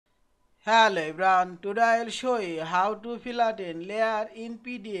Hello everyone, today I will show you how to flatten layer in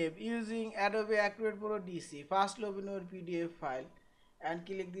PDF using Adobe Acrobat Pro DC. First open your PDF file and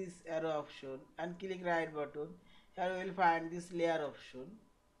click this arrow option and click right button. Here you will find this layer option.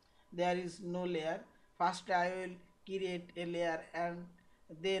 There is no layer. First I will create a layer and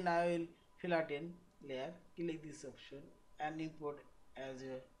then I will flatten layer. Click this option and import as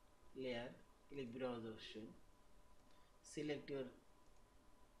a layer. Click browse option. Select your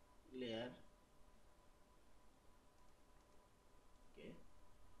layer. Okay.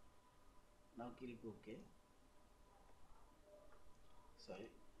 Now click OK. Sorry.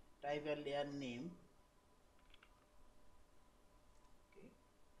 Type a layer name. Okay.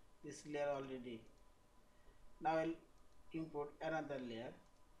 This layer already. Now I'll import another layer.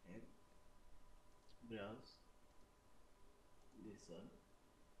 Here. Browse. This one.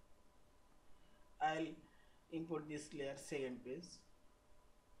 I'll import this layer second page.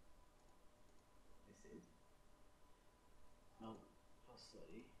 This is now. Oh,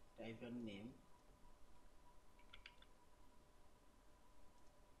 sorry. Type a name.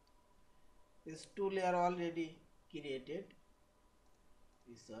 This two layer already created.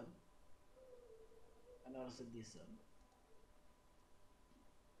 This one and also this one.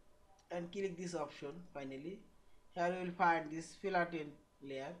 And click this option finally. Here you will find this flatten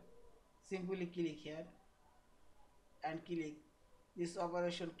layer. Simply click here and click this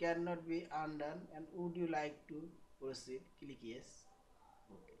operation cannot be undone and would you like to proceed? Click yes.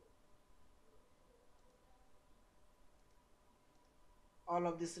 Okay. All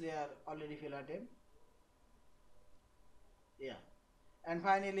of this layer already flattened. Yeah. And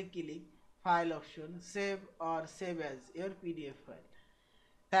finally click file option, save or save as your PDF file.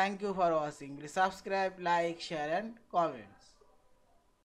 Thank you for watching. Please subscribe, like, share and comments.